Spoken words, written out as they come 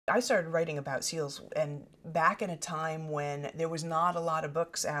I started writing about seals, and back in a time when there was not a lot of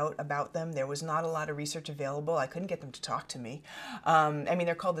books out about them, there was not a lot of research available. I couldn't get them to talk to me. I mean,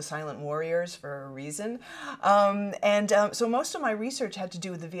 they're called the silent warriors for a reason. So most of my research had to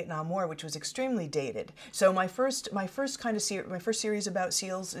do with the Vietnam War, which was extremely dated. So my first series about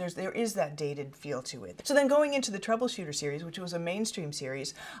seals, there is that dated feel to it. So then going into the Troubleshooter series, which was a mainstream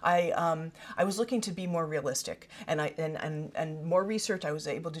series, I was looking to be more realistic, and more research. I was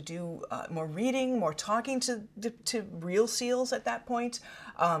able to do more reading, more talking to real seals at that point,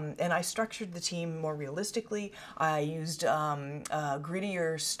 and I structured the team more realistically. I used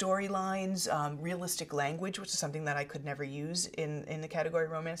grittier storylines, realistic language, which is something that I could never use in the category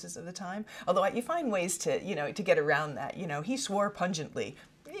romances of the time. Although you find ways to to get around that. He swore pungently.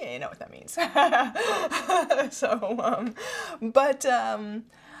 Yeah, you know what that means.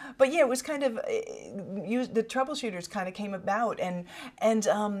 But yeah, it was kind of the Troubleshooters kind of came about, and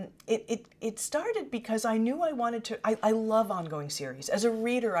it started because I knew I wanted to. I love ongoing series. As a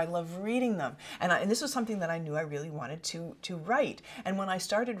reader, I love reading them, and this was something that I knew I really wanted to write. And when I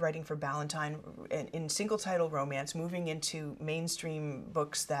started writing for Ballantine in single title romance, moving into mainstream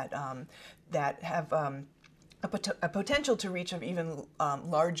books that have a potential to reach an even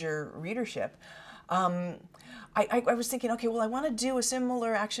larger readership. I was thinking, okay, well, I want to do a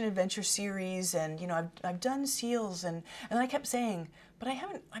similar action-adventure series, and I've done seals, and I kept saying, but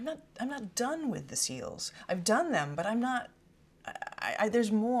I'm not done with the seals. I've done them, but I'm not.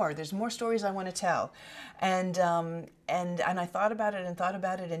 There's more stories I want to tell, and I thought about it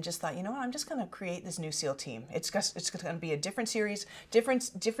and just thought, what, I'm just going to create this new seal team. It's going to be a different series,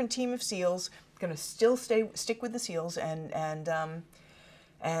 different team of seals. Going to still stick with the seals, that's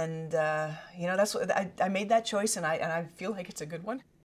what I made that choice, and I feel like it's a good one.